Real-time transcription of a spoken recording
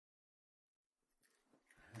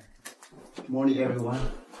morning, everyone.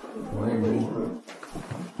 Good morning.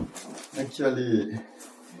 Actually,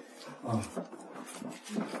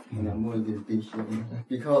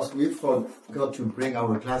 because we forgot to bring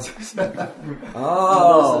our glasses.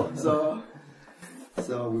 Oh,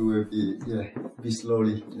 so we will be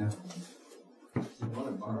slowly, You want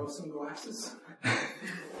to borrow some glasses?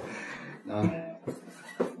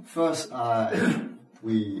 First,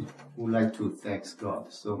 we would like to thank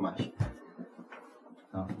God so much.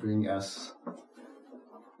 Bring us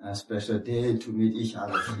a special day to meet each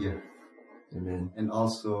other here. Amen. And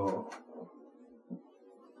also,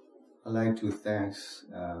 I'd like to thank,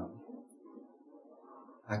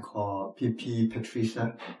 I call PP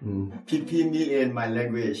Patricia. PP me in my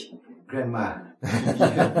language, Grandma.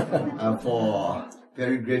 For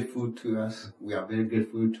very grateful to us. We are very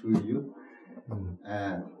grateful to you.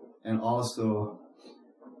 And also,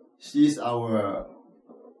 she's our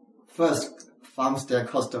first farmstead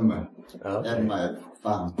customer at my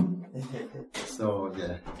farm. So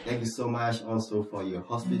thank you so much also for your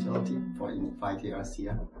hospitality, for inviting us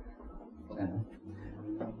here.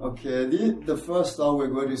 Okay, the first song we're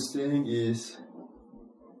going to sing is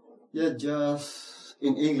just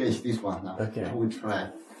in English, this one now. Okay. I will try.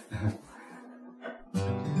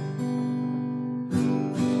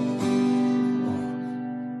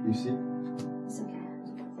 You see? It's okay.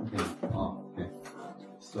 Okay. Okay.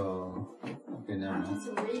 So, okay, now. It's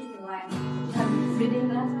reading like reading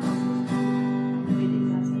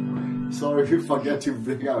glasses. Sorry, we forget to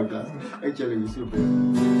bring out that. Actually, we should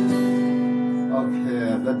bring.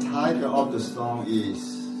 Okay, the title of the song is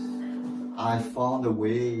I Found a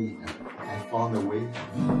Way. I Found a Way.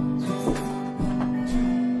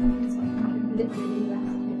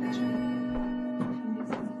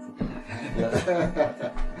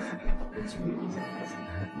 It's reading glasses.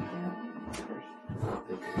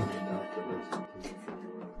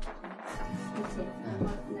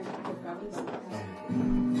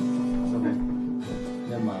 Okay.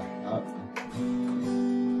 Never mind.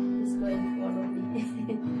 It's going to follow me.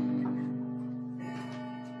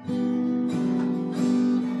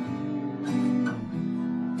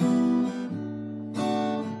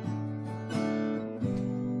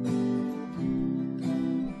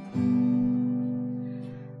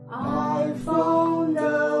 I found a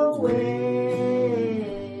way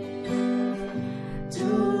to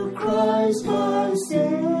Christ my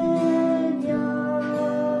Savior.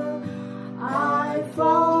 I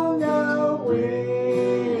found a way,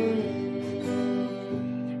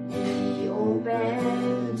 the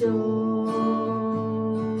open door.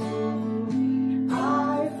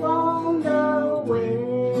 I found a way,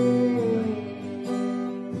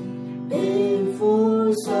 in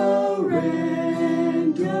full surrender.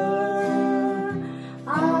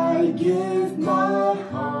 I give my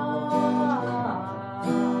heart,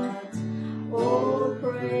 oh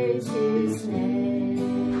praise His name.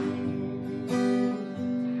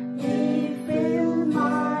 He filled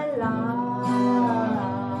my life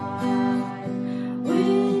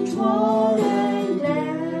with joy and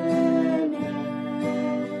gladness.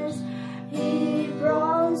 He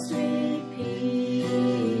brought sweet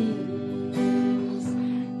peace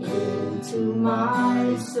into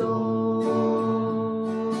my soul.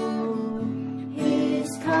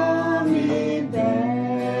 He's coming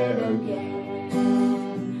back again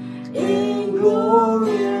in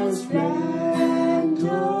glorious splendor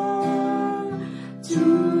to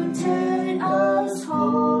take us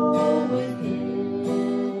home with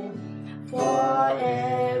Him forevermore.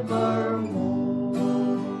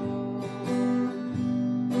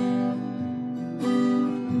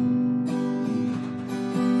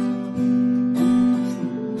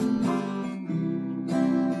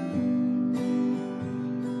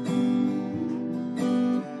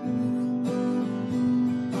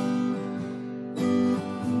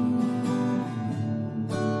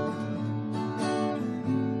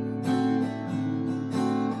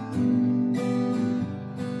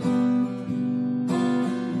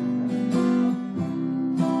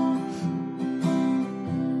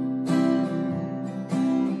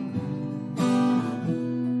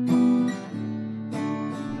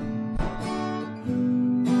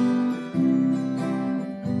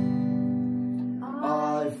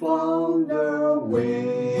 I found a way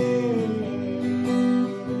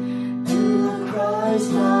to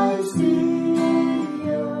Christ my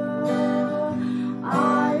Savior.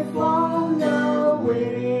 I found a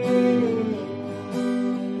way,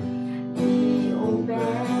 the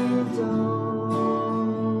open door.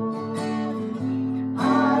 I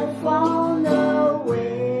found a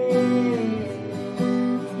way,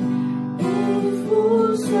 in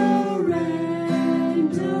full surrender.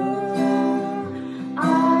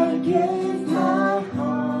 I gave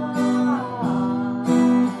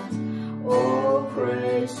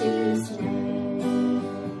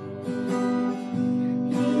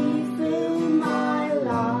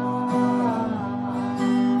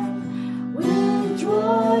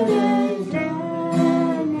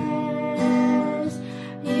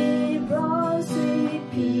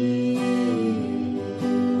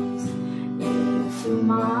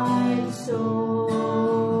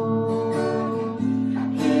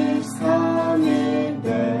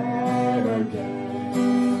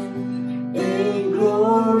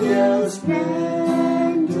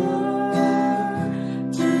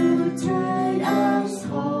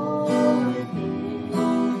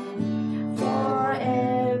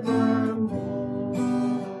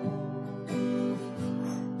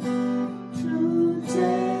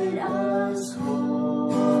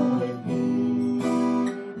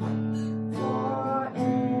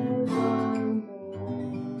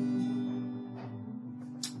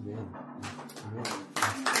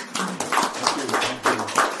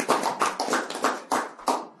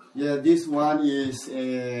this one is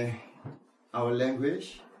our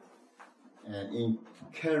language, in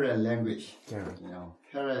Karen language.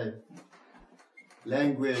 Karen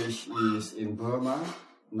language is in Burma,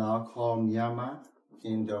 now called Myanmar,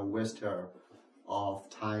 in the western of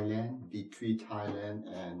Thailand, between Thailand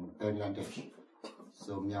and Bangladesh.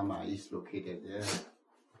 So Myanmar is located there.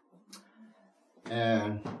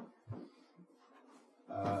 And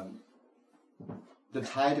the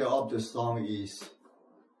title of the song is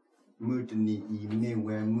Mutni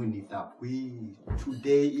Imewe Munitapui.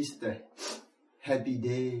 Today is the happy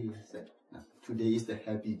day. Today is the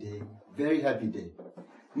happy day. Very happy day.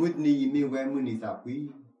 Mutni Imewe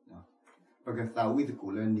Munitapui.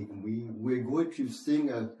 We're going to sing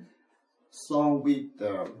a song with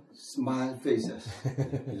smile faces.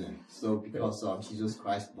 So because of Jesus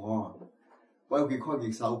Christ born. Why we call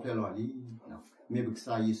it Sao Pelori?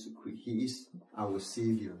 He is our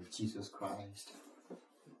Savior, Jesus Christ.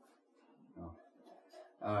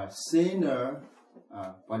 Sinner,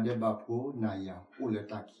 Wadebapo Naya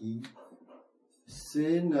Uletaki.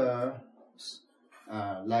 Sinner,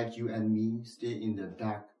 like you and me, stay in the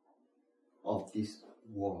dark of this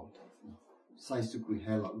world.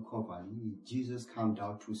 Jesus came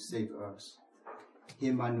down to save us.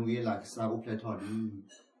 Emmanuel,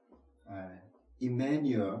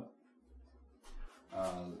 Emmanuel,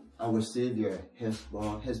 our Savior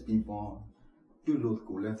has been born.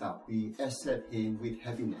 We accept Him with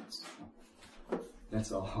happiness.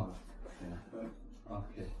 That's all. Yeah.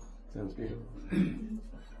 Okay. Sounds good.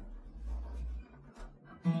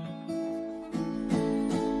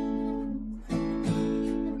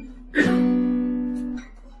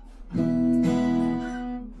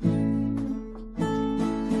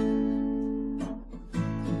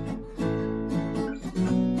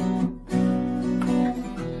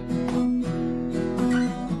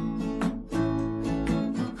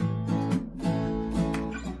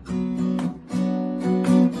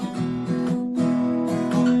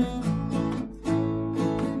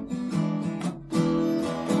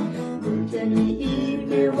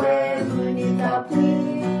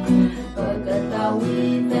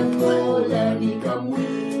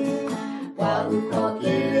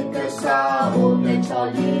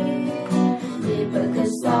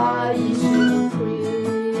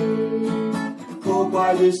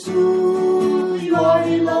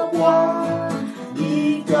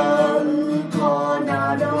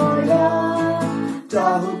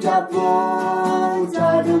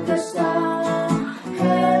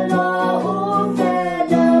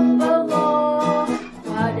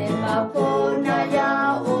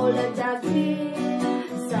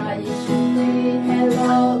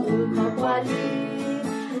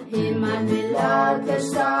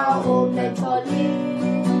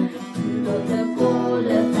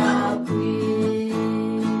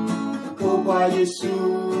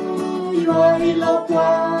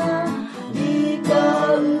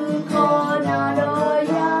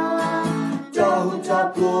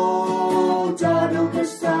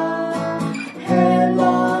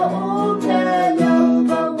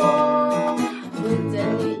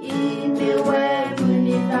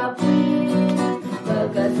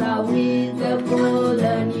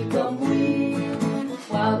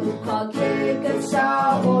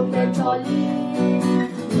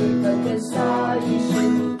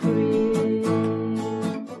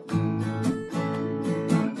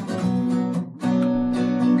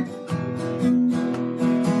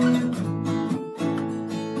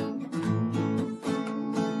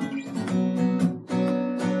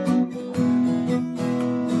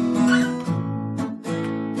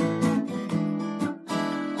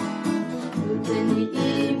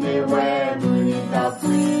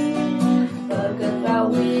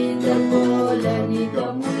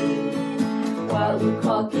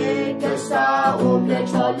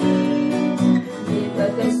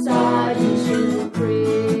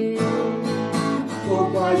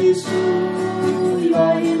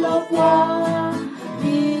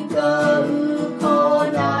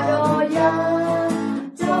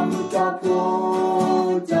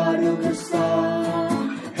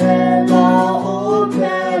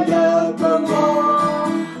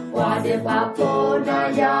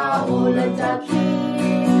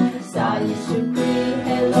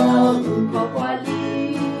 Hello,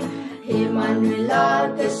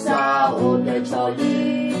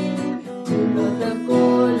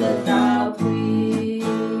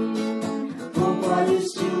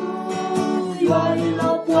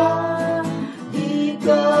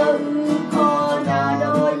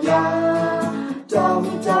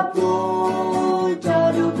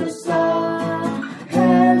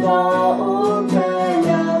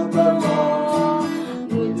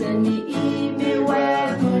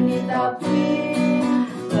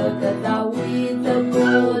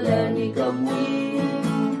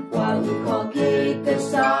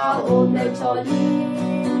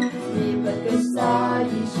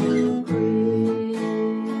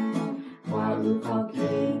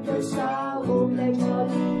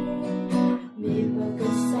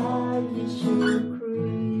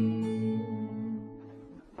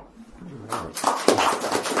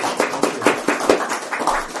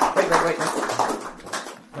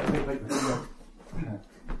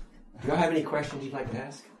 any questions you'd like to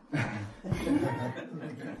ask?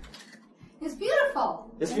 It's beautiful.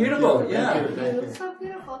 It's beautiful, yeah. Thank you. It's so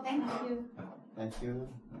beautiful. Thank you. Thank you.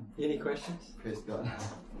 Any questions? Praise God.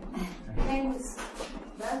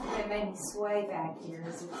 That made me sway back here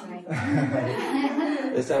as it's like.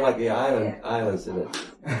 They sound like the islands in it.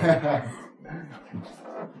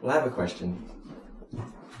 Well, I have a question.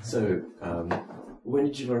 So, when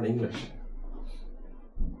did you learn English?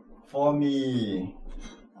 For me,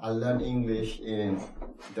 I learned English in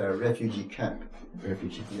the refugee camp.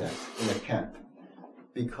 Refugee. Yes, in a camp.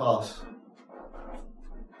 Because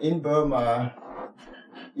in Burma,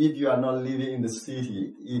 if you are not living in the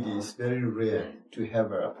city, it is very rare to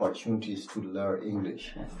have opportunities to learn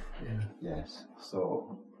English. Yeah. Yes.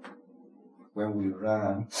 So when we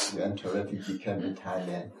enter refugee camp in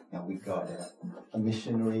Thailand, and we got a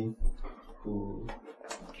missionary who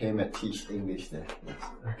came and teach English there.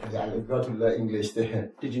 Okay. Yeah, we got to learn English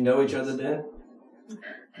there. Did you know each other then?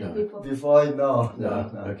 No. Before, no.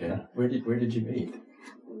 Okay. Where did you meet?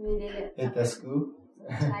 We did it At the school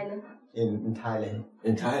in Thailand. in Thailand.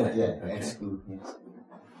 In Thailand. Yeah, Okay. at school. Yes.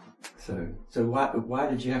 So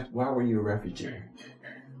why were you a refugee?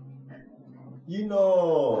 You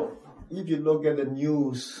know, if you look at the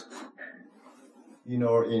news, you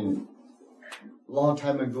know, in long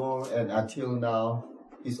time ago and until now,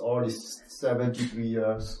 it's already 73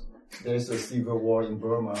 years. There's a civil war in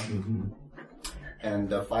Burma, and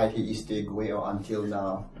the fighting is still going on until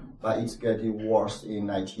now. But it's getting worse in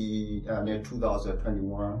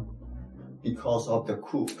 2021 because of the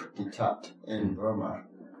coup d'etat in Burma.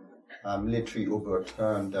 Military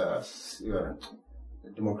overturned the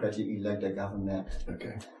democratic elected government.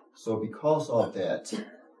 Okay. So because of that,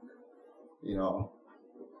 you know,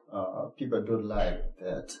 people don't like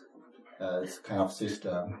that kind of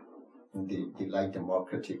system. They like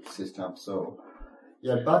democratic system. So,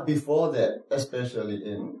 yeah, but before that, especially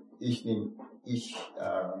in each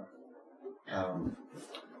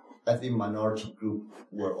ethnic minority group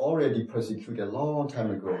were already persecuted a long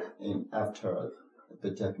time ago after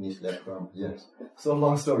the Japanese left Burma. Yes. So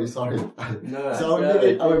long story, sorry. No, So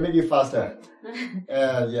I will make it faster.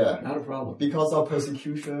 Yeah. Not a problem. Because of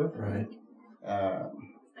persecution, Right.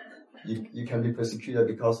 you can be persecuted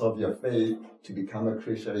because of your faith. To become a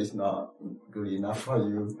Christian is not good enough for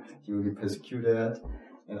you. You will be persecuted.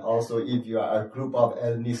 And also if you are a group of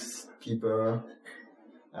ethnic people,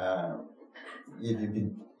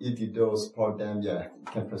 if you don't support them, yeah, you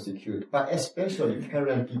can persecute. But especially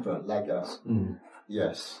Karen people like us.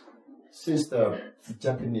 Yes. Since the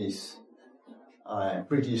Japanese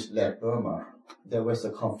British led Burma, there was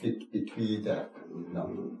a conflict between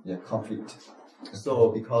conflict. So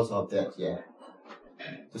because of that, yeah,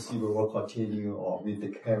 the civil war continued with the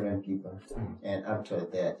Karen people. And after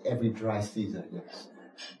that, every dry season, yes,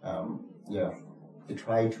 they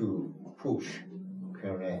try to push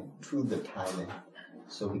Karen through the Thailand.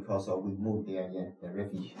 So because of we moved there, yeah, the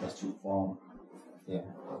refugee has to form.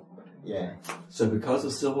 Yeah. So because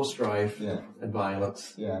of civil strife Yeah. and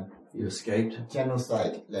violence, Yeah. you escaped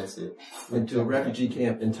Genocide, let's say. into a refugee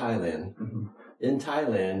camp in Thailand. In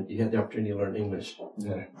Thailand, you had the opportunity to learn English.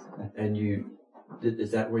 Yeah. And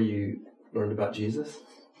is that where you learned about Jesus?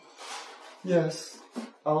 Yes.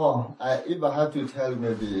 Oh, if I have to tell,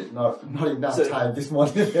 maybe not enough So- time this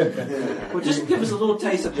morning. Well, just give us a little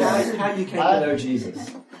taste of how you came to know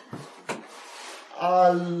Jesus.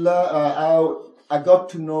 I got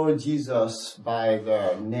to know Jesus by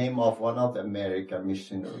the name of one of the American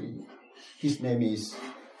missionary. He's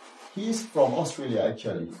from Australia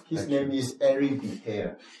actually. His name is Eric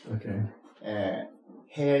Hare. Okay.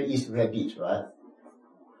 Hare is rabbit, right?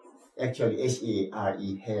 Actually,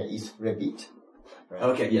 H-A-R-E, hare is rabbit. Right?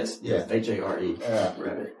 Okay, yes. Yeah. H-A-R-E.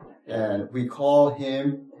 Rabbit. And we call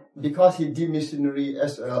him, because he did missionary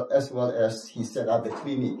as well as he set up the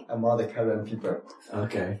clinic among the Karen people.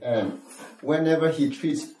 Okay. And whenever he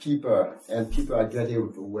treats people, and people are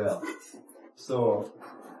getting well. So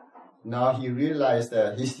now he realized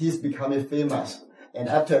that he's becoming famous. And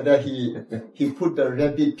after that, he put the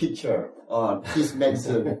rabbit picture on his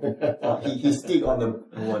medicine. He stick on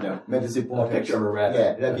the medicine bottle. A picture of a rabbit.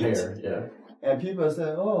 Yeah, rabbit. Hare, yeah. And people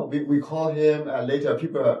say, oh, we call him, later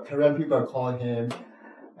Karen people call him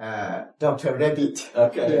Dr. Rabbit.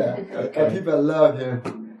 Okay. Yeah. Okay. And people love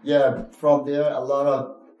him. Yeah, from there, a lot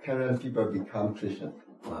of Karen people become Christian.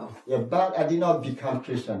 Wow. Yeah, but I did not become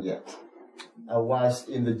Christian yet. I was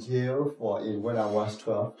in the jail when I was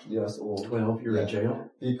 12 years old. 12, you're in jail?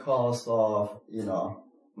 Because of,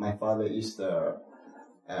 my father is the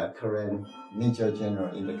current Major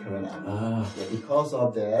General in the current army. Yeah, because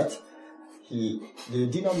of that, they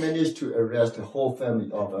did not manage to arrest the whole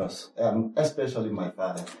family of us, especially my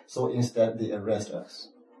father. So instead, they arrest us,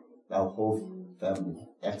 our whole family,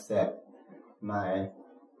 except my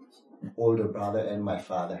older brother and my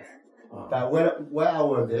father. Wow. But when I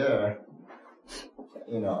was there,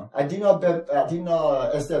 I did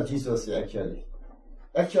not accept Jesus actually.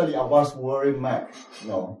 Actually, I was wearing mark.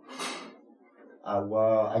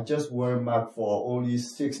 I just wore mark for only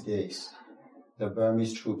 6 days. The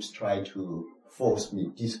Burmese troops tried to force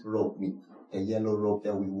me, disrobe me. The yellow robe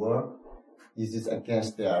that we wore, this is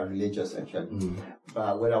against their religious actually.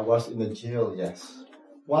 But when I was in the jail, yes.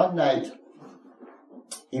 One night,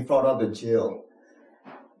 in front of the jail,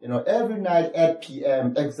 every night at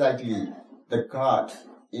p.m. exactly, the guard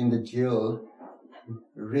in the jail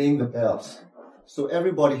ring the bells. So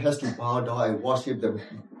everybody has to bow down and worship the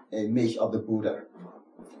image of the Buddha.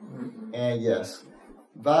 And yes,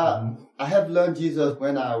 but I have learned Jesus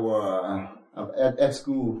when I was at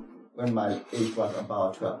school, when my age was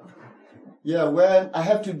about 12. Yeah, when I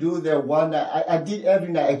have to do that one night, I did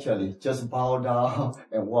every night actually, just bow down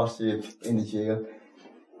and worship in the jail.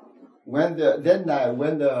 That night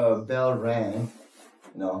when the bell rang,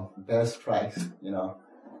 bell strikes,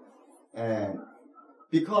 and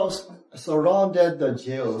because surrounded the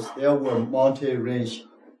jails, there were mountain range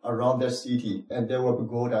around the city, and there were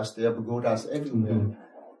pagodas everywhere.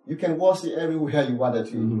 You can worship everywhere you wanted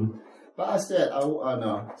to. But I said,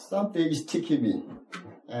 no, something is taking me.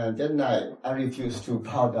 And that night, I refused to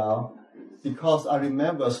bow down because I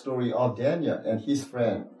remember a story of Daniel and his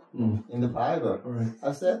friend in the Bible. Right.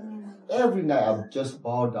 I said, every night I just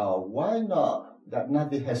bow down. Why not? That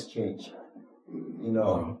nothing has changed.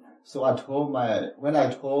 So when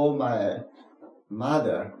I told my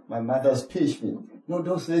mother speech me. No,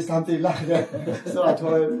 don't say something like that. So I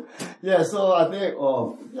told him, so I think,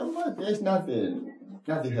 there's nothing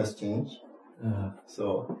has changed.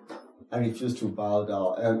 So I refused to bow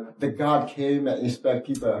down. And the guard came and inspect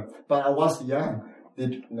people, but I was young.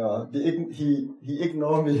 He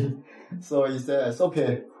ignored me. So he says,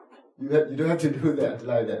 okay, you don't have to do that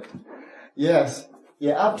like that. Yes.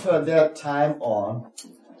 Yeah, after that time on,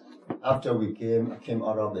 after we came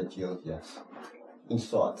out of the jail, yes. In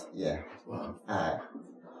short, yeah. Wow. I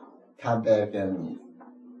come back and,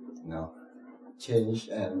 change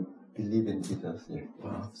and believe in Jesus. Yeah.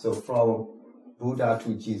 Wow. So from Buddha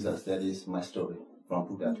to Jesus, that is my story. From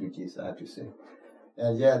Buddha to Jesus, I have to say.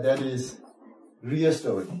 And that is real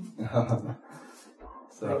story.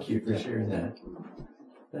 So, thank you for sharing that.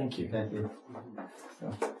 Thank you. Thank you.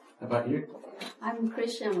 So, how about you? I'm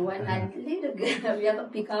Christian. When I little girl,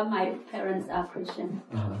 because my parents are Christian.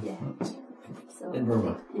 Yeah. So In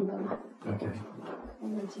Burma? In Burma. Okay.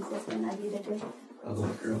 And then Jesus when I little girl. A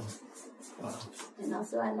little girl. Wow. And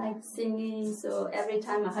also I like singing, so every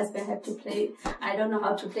time my husband had to play, I don't know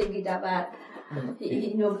how to play guitar, but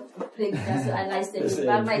he play guitar, so I like singing.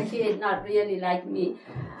 But my kid not really like me.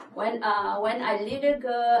 When I little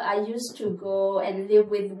girl, I used to go and live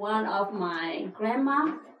with one of my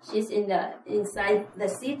grandma. She's inside the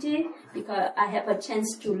city because I have a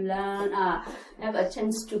chance to learn, have a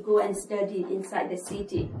chance to go and study inside the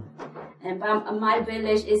city. And my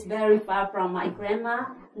village is very far from my grandma.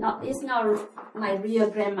 It's not my real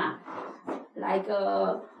grandma. Like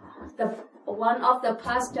one of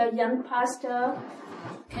the young pastor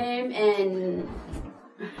came and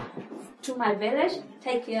to my village,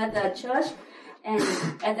 take care of the church. And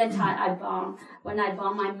at that time, when I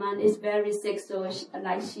born, my mom is very sick, so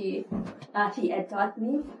he adopted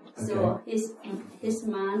me. Okay. So his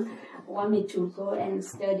mom want me to go and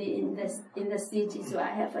study in the city, so I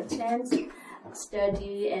have a chance to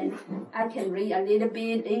study and I can read a little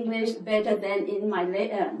bit English better than in my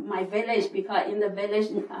village, because in the village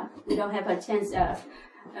we don't have a chance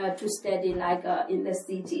to study like in the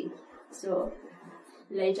city. So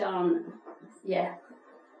later on,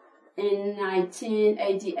 in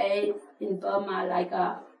 1988 in Burma, like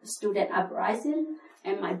a student uprising,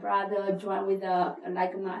 and my brother joined with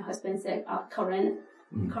like my husband said, Korean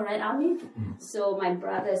army. So my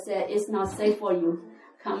brother said, it's not safe for you.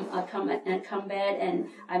 Come back, and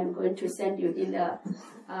I'm going to send you in the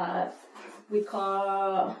we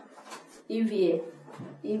call EVA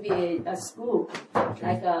school,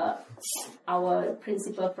 like our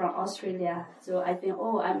principal from Australia. So I think,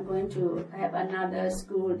 I'm going to have another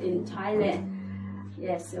school in Thailand.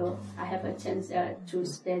 So I have a chance to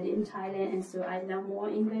study in Thailand, and so I learn more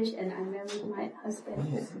English, and I married my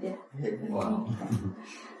husband. Wow.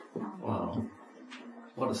 Wow.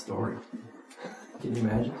 What a story. Can you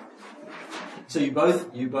imagine? So you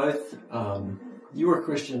both, you were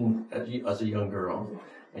Christian as a young girl,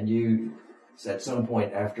 and you at some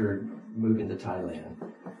point after moving to Thailand,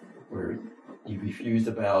 where you refused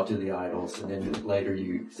to bow to the idols, and then later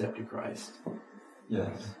you accepted Christ.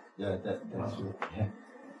 Yes. Yeah, that's Wow. true. Yeah.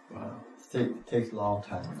 Wow. Takes a long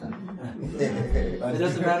time. It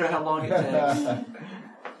doesn't matter how long it takes.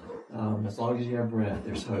 As long as you have breath,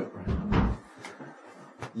 there's hope, right?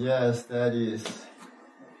 Yes,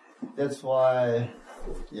 that's why,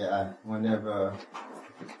 yeah, whenever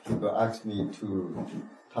people ask me to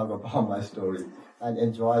talk about my story, I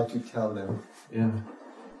enjoy to tell them. Yeah.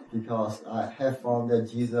 Because I have found that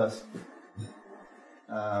Jesus,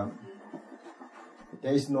 there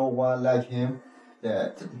is no one like him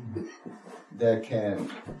that can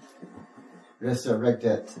resurrect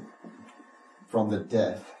that from the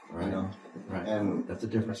death, Right. you know. Right. And That's a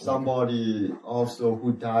difference. somebody also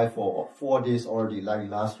who died for 4 days already, like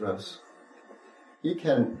Lazarus, he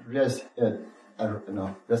can resurrect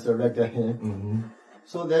him. Mm-hmm.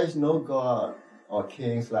 So there is no God or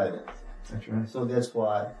kings like that. That's right. So that's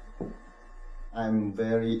why I'm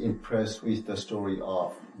very impressed with the story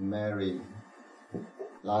of Mary,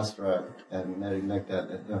 Lazarus, and Mary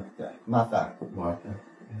Magdalene, Martha. Martha.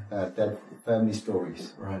 That family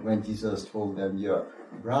stories. Right. When Jesus told them, your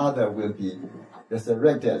brother will be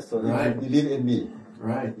resurrected, so you Right. will believe in me.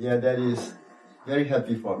 Right. Yeah, that is very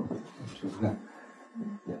happy for me.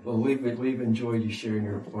 Well, we've enjoyed you sharing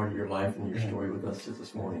your part of your life and your story with us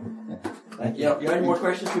this morning. Thank you. You have any more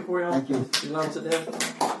questions before Thank you. you learn sit down?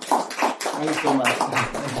 Thank you so much.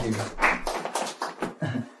 Thank you.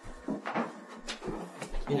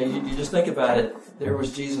 You know, you just think about it. There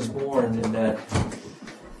was Jesus born in that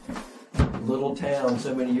little town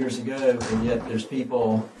so many years ago, and yet there's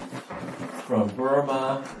people from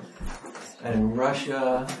Burma and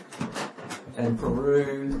Russia and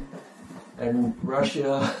Peru and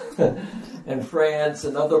Russia and France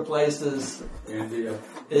and other places,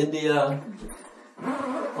 India,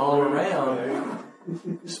 all around.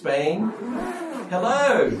 Spain.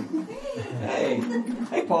 Hello.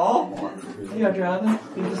 Hey Paul. Hey Adriana.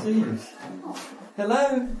 Good to see you.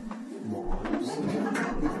 Hello.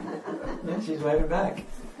 Yeah, she's waving back.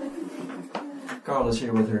 Carla's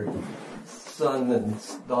here with her son and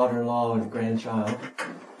daughter-in-law and grandchild.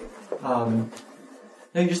 Now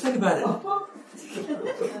you just think about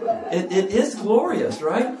it. It is glorious,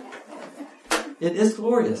 right? It is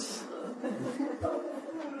glorious.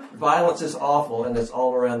 Violence is awful, and it's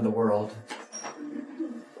all around the world.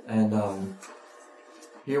 And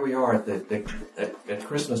here we are at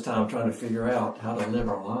Christmas time trying to figure out how to live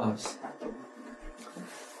our lives.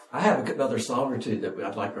 I have another song or two that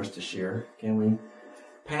I'd like us to share. Can we?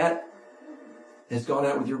 Pat has gone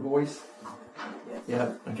out with your boys?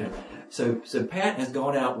 Yeah, okay. So Pat has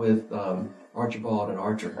gone out with Archibald and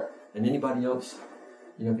Archer. And anybody else?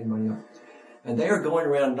 You know anybody else? And they are going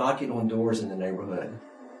around knocking on doors in the neighborhood.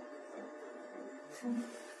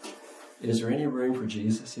 Is there any room for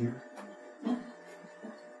Jesus here?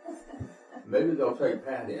 Maybe they'll take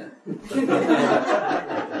Pat in.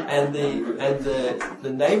 And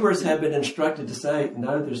the neighbors have been instructed to say,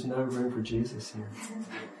 no, there's no room for Jesus here.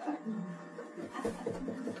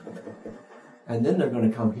 And then they're going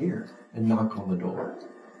to come here and knock on the door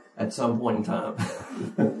at some point in time.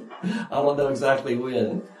 I don't know exactly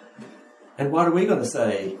when. And what are we going to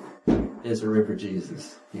say? Is there room for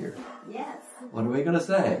Jesus here? Yes. What are we going to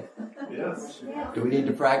say? Yes. Do we need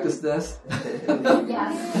to practice this? Yes. I'm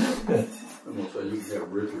going to say you can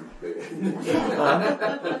have Richard's bed.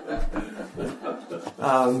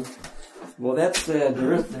 Well, that said,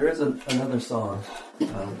 there is another song.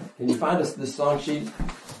 Can you find us this song sheet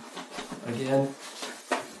again?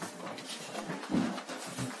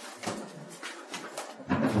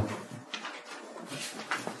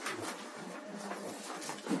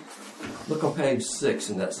 Look on page 6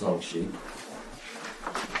 in that song sheet.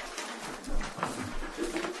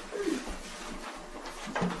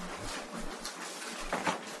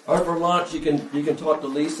 Over lunch, you can talk to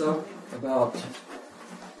Lisa about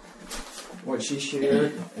what she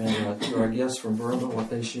shared, and to our guests from Burma, what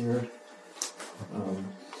they shared.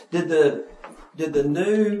 Did the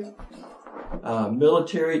new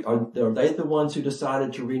military, are they the ones who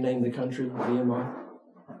decided to rename the country Myanmar?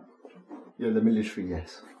 Yeah, the military,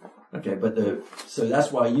 yes. Okay, so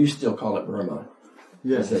that's why you still call it Burma.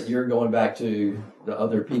 Yes. Is that you're going back to the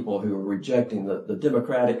other people who are rejecting the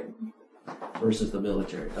democratic versus the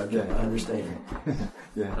military. Okay, Yeah. I understand.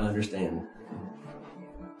 Yeah. I understand.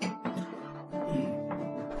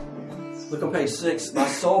 Look on page 6. My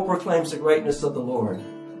soul proclaims the greatness of the Lord.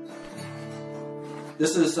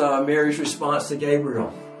 This is Mary's response to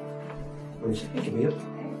Gabriel. This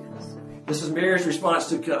is Mary's response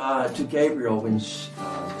to Gabriel when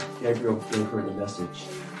Gabriel gave her the message.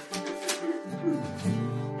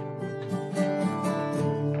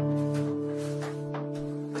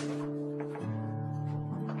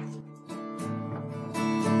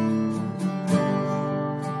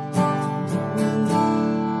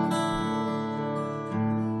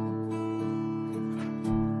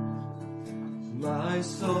 My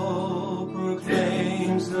soul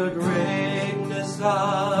proclaims the greatness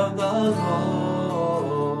of the Lord.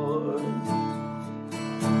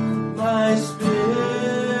 My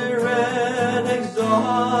spirit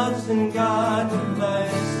exalts in God, my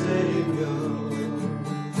Savior.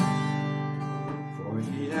 For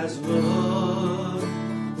he has looked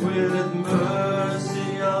with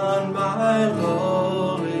mercy on my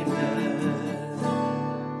lowliness,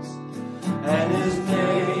 and his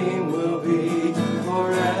name will be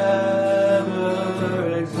forever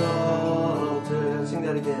exalted. Sing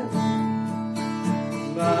that again.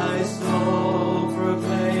 My soul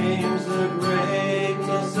proclaims the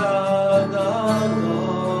greatness of the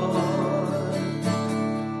Lord.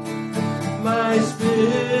 My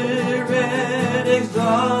spirit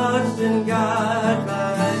exalts in God,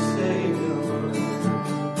 my Savior.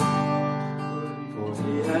 For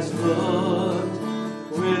he has looked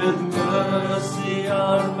with mercy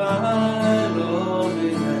on my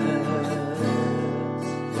lowliness,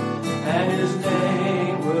 and his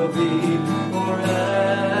name will be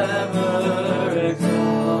forever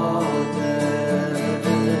exalted.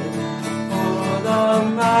 For the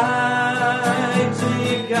mighty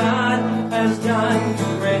God has done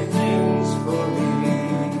great things for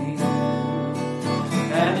me,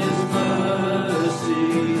 and his mercy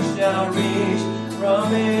shall reach from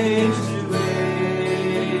age to age.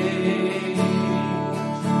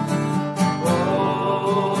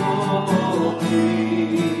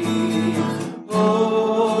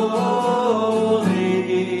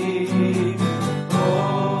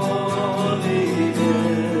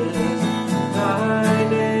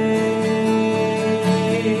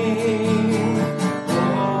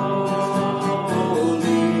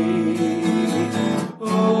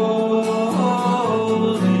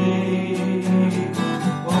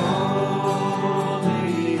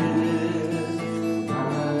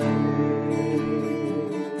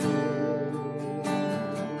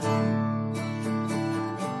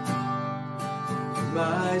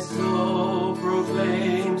 My soul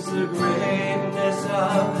proclaims the greatness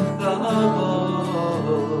of the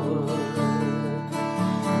Lord.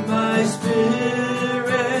 My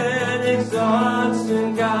spirit exalts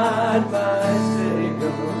in God, my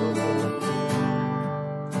Savior.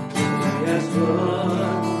 He has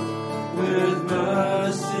looked with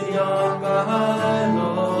mercy on my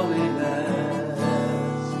lowliness,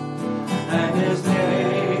 and his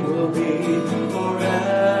name will be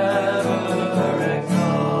forever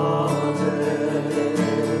exalted.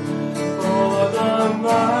 For the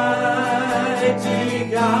mighty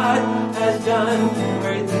God has done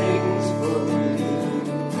great things for me,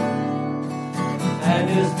 and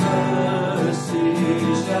his mercy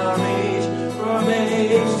shall reach from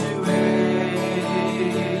age to age.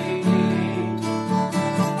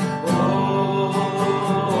 Holy,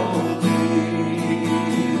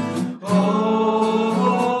 holy,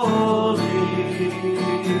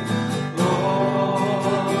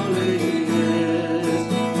 holy is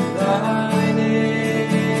thy name.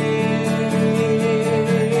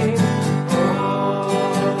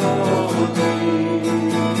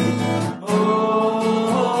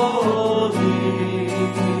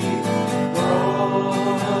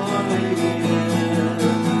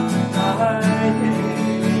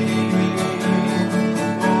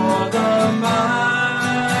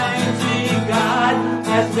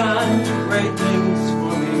 Done great things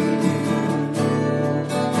for me,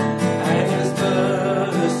 and his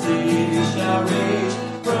mercy shall reach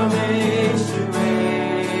from age to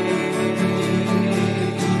age.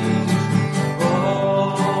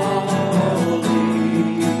 Holy,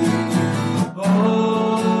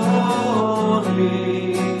 holy,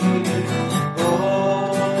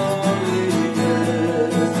 holy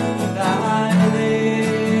is thy name.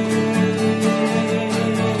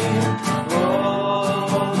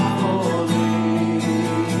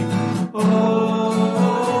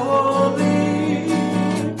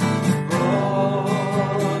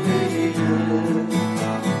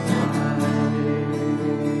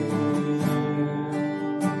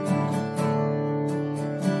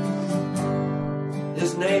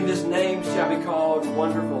 His name shall be called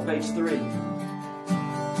Wonderful. Page 3.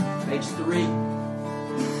 Page 3.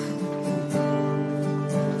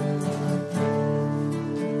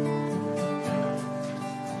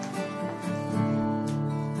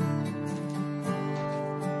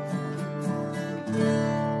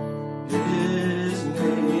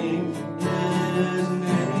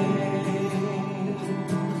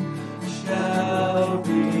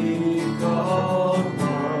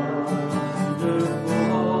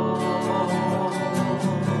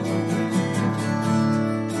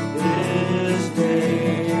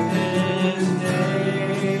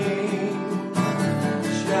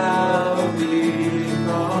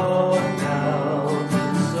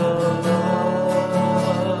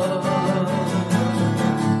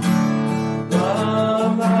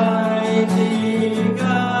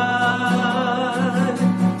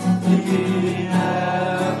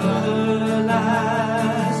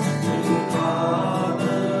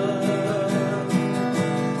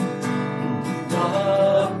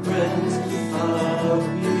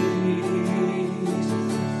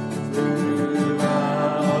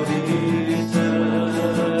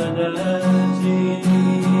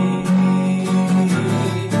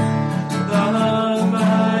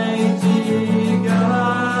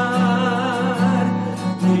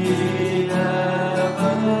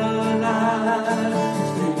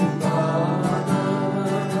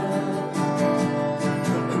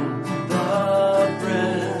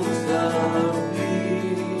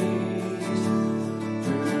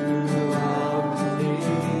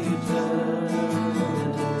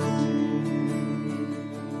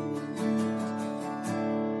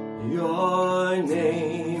 Your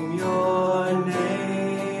name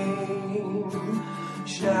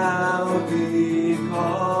shall be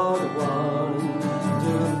called wonderful.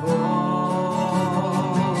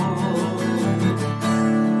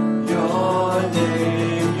 Your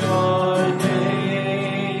name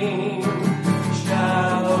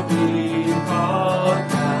shall be called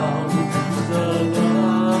Counselor.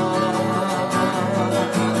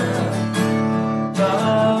 The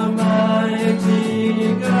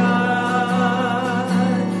mighty God,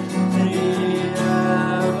 the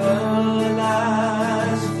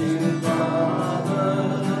everlasting Father,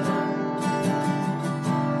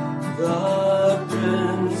 the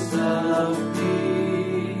Prince of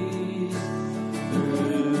Peace,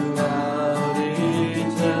 throughout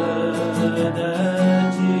eternity.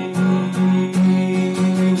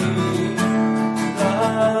 The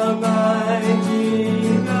mighty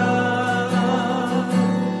God,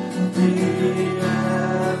 the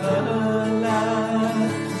everlasting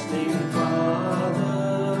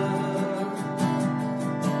Father,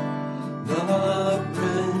 the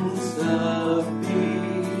Prince of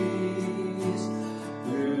Peace,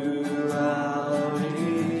 throughout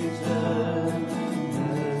eternity.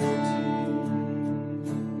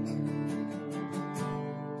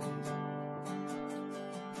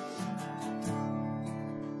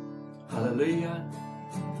 Hallelujah.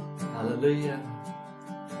 Hallelujah.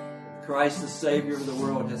 Christ the Savior of the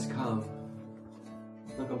world has come.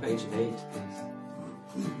 Look on page 8, please.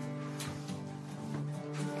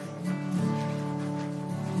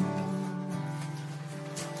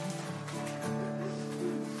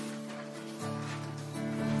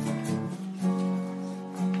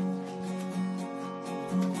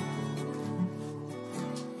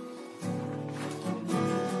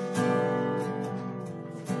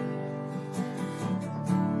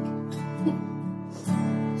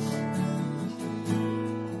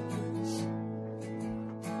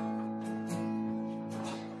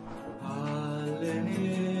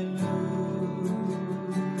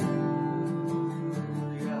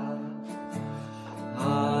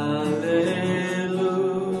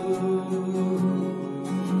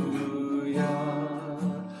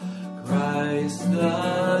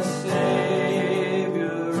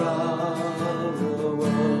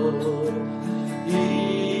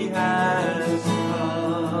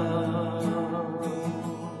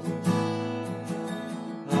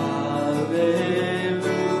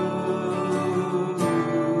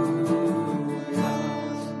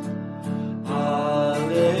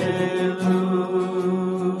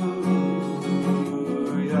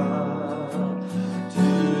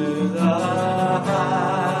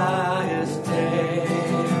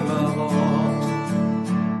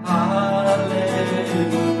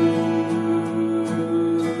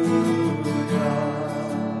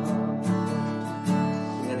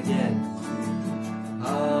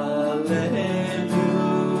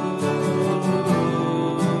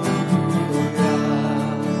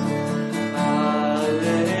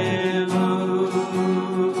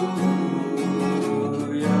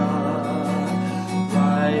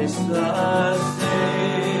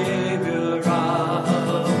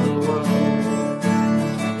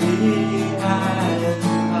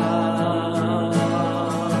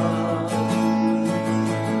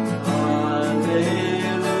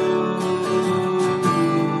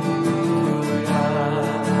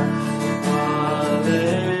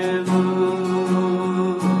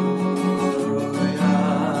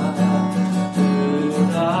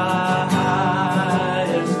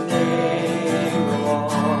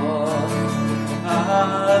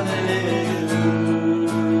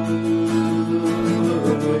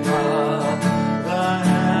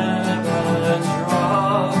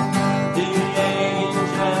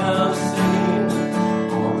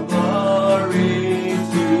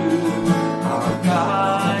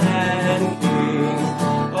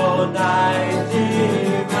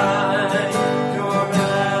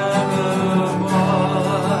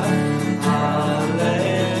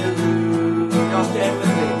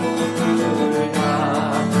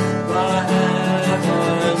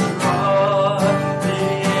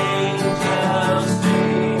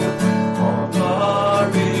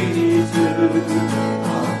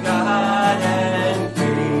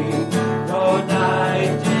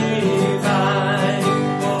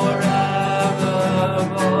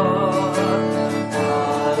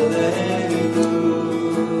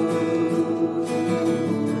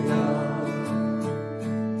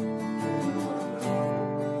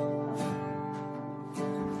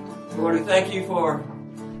 Lord, we thank you for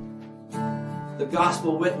the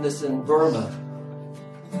gospel witness in Burma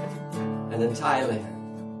and in Thailand,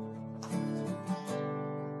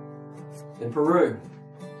 in Peru,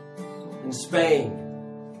 in Spain,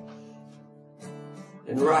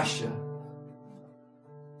 in Russia,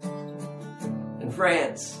 in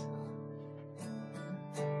France,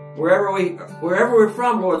 wherever we're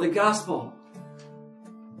from, Lord, the gospel,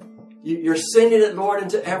 you're sending it, Lord,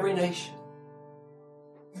 into every nation.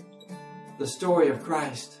 The story of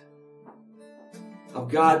Christ, of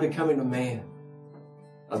God becoming a man,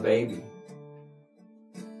 a baby,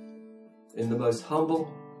 in the most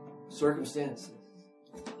humble circumstances.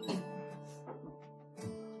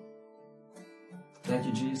 Thank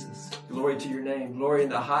you, Jesus. Glory to your name. Glory in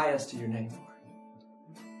the highest to your name, Lord.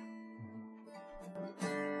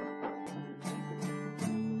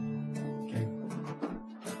 Okay.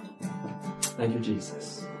 Thank you,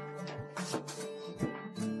 Jesus.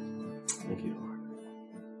 Thank you, Lord.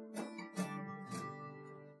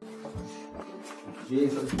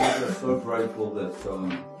 Jesus, we're just so grateful that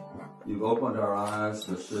you've opened our eyes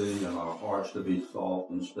to see and our hearts to be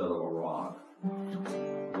soft instead of a rock.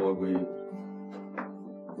 Lord,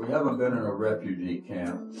 we haven't been in a refugee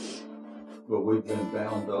camp, but we've been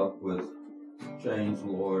bound up with chains,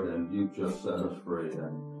 Lord, and you've just set us free.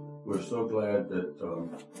 And we're so glad that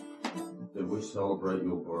we celebrate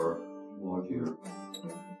your birth. Lord, you're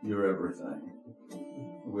everything.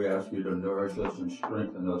 We ask you to nourish us and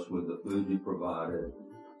strengthen us with the food you provided,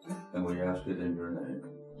 and we ask it in your name.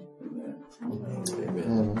 Amen.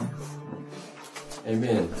 Amen.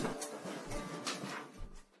 Amen.